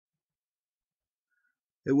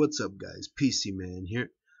Hey, what's up, guys? PC Man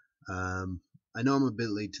here. I know I'm a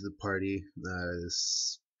bit late to the party.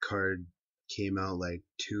 This card came out like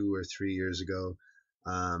 2 or 3 years ago,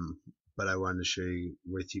 um, but I wanted to share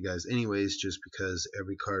with you guys anyways, just because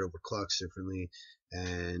every card overclocks differently,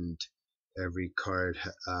 and every card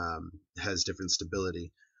has different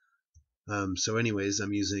stability. So anyways,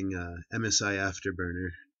 I'm using Msi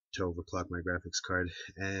Afterburner to overclock my graphics card,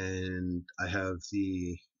 and I have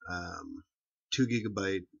the 2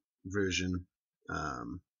 GB version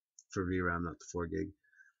for VRAM, not the 4 gig.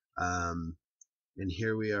 And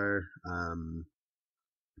here we are.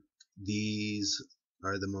 These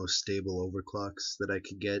are the most stable overclocks that I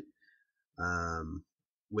could get,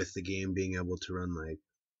 with the game being able to run like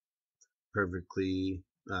perfectly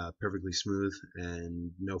smooth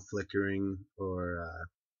and no flickering or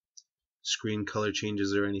screen color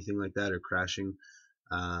changes or anything like that, or crashing.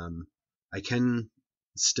 I can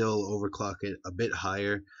still overclock it a bit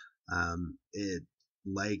higher. It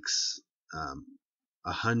likes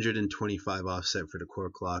 125 offset for the core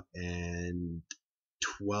clock and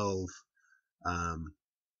 12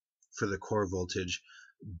 for the core voltage,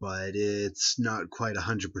 but it's not quite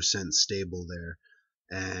 100% stable there.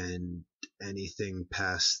 And anything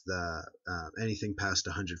past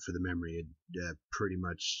 100 for the memory, it pretty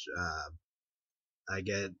much I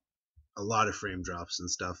get a lot of frame drops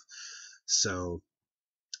and stuff. So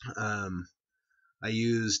I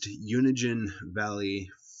used Unigine Valley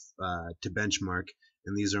to benchmark,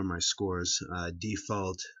 and these are my scores.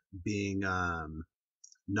 Default being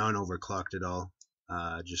non-overclocked at all,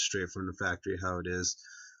 just straight from the factory how it is.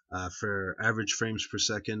 For average frames per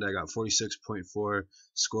second, I got 46.4,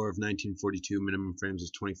 score of 1942, minimum frames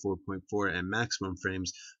of 24.4, and maximum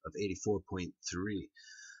frames of 84.3.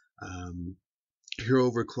 Here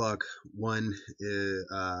Overclock 1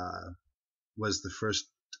 was the first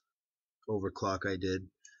overclock I did,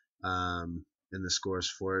 and the scores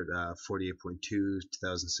for it, 48.2,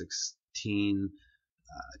 2016,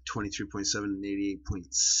 23.7, and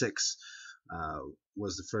 88.6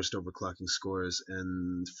 was the first overclocking scores.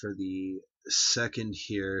 And for the second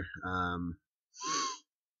here,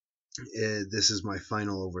 this is my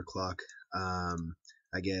final overclock.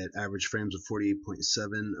 I get average frames of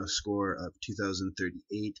 48.7, a score of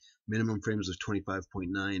 2038, minimum frames of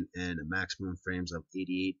 25.9, and a maximum frames of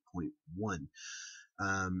 88.1.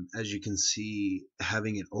 As you can see,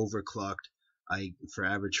 having it overclocked, for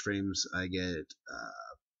average frames I get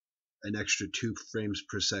an extra 2 frames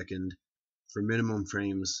per second. For minimum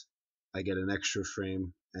frames, I get an extra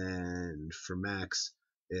frame, and for max,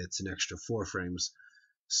 it's an extra 4 frames.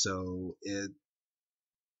 So it's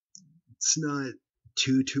not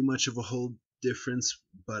too much of a whole difference,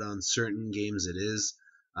 but on certain games it is.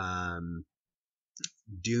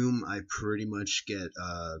 Doom, I pretty much get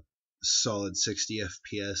a solid 60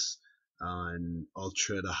 FPS on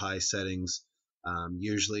ultra to high settings.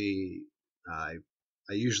 Usually, I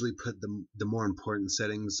usually put the more important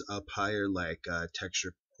settings up higher, like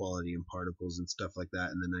texture quality and particles and stuff like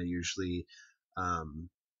that, and then I usually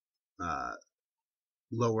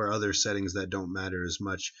lower other settings that don't matter as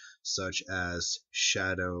much, such as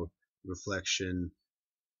shadow, reflection,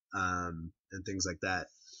 and things like that.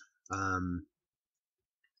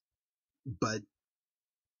 But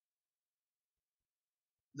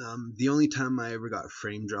the only time I ever got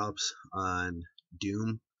frame drops on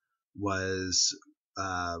Doom was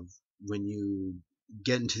when you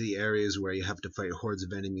get into the areas where you have to fight hordes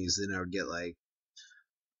of enemies. Then I would get like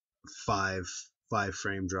five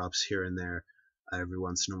frame drops here and there every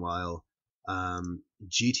once in a while.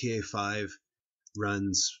 GTA 5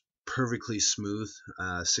 runs perfectly smooth,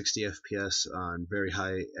 60 FPS on very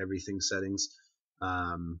high everything settings,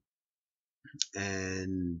 and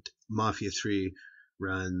Mafia 3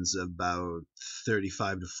 runs about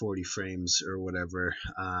 35 to 40 frames or whatever,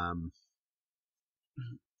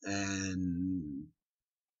 and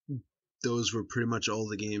those were pretty much all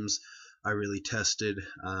the games I really tested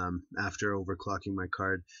after overclocking my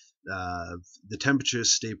card. The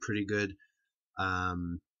temperatures stay pretty good.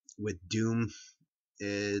 With Doom,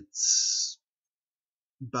 it's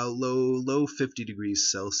about low 50 degrees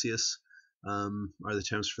Celsius are the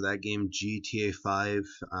temps for that game. GTA 5,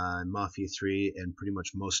 Mafia 3, and pretty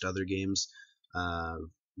much most other games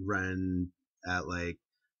run at like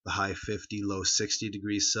the high 50, low 60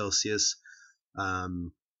 degrees Celsius.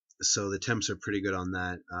 So the temps are pretty good on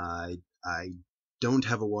that. I don't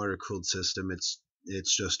have a water cooled system.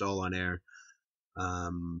 It's just all on air.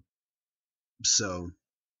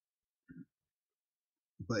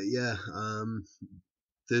 But yeah,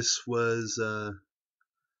 this was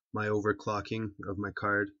my overclocking of my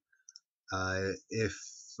card. If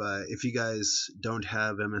if you guys don't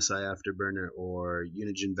have MSI Afterburner or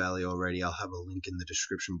Unigine Valley already, I'll have a link in the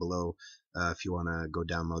description below if you want to go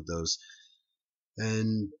download those.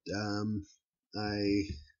 And I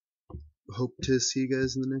hope to see you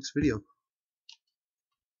guys in the next video.